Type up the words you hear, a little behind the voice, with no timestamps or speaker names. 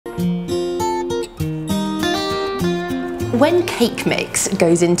When cake mix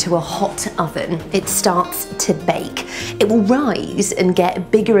goes into a hot oven, it starts to bake. It will rise and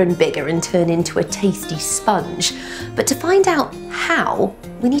get bigger and bigger and turn into a tasty sponge. But to find out how,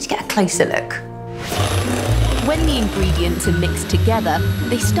 we need to get a closer look. When the ingredients are mixed together,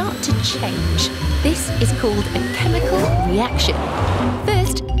 they start to change. This is called a chemical reaction.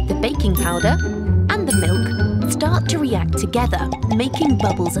 First, the baking powder and the milk start to react together, making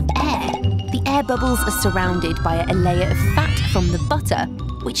bubbles of air. The air bubbles are surrounded by a layer of fat from the butter,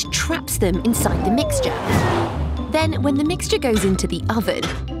 which traps them inside the mixture. Then, when the mixture goes into the oven,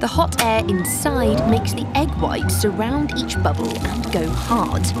 the hot air inside makes the egg white surround each bubble and go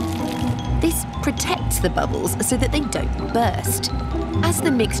hard. This protects the bubbles so that they don't burst. As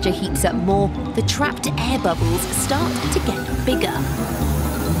the mixture heats up more, the trapped air bubbles start to get bigger.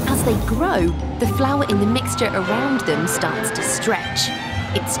 As they grow, the flour in the mixture around them starts to stretch.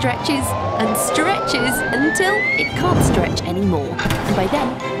 It stretches and stretches until it can't stretch anymore. And by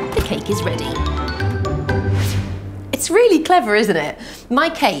then, the cake is ready. It's really clever, isn't it? My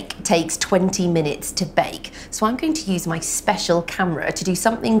cake takes 20 minutes to bake, so I'm going to use my special camera to do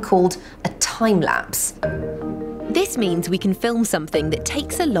something called a time lapse. This means we can film something that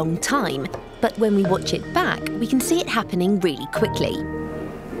takes a long time, but when we watch it back, we can see it happening really quickly.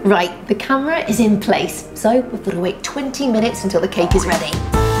 Right, the camera is in place, so we've got to wait 20 minutes until the cake is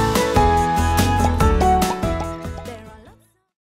ready.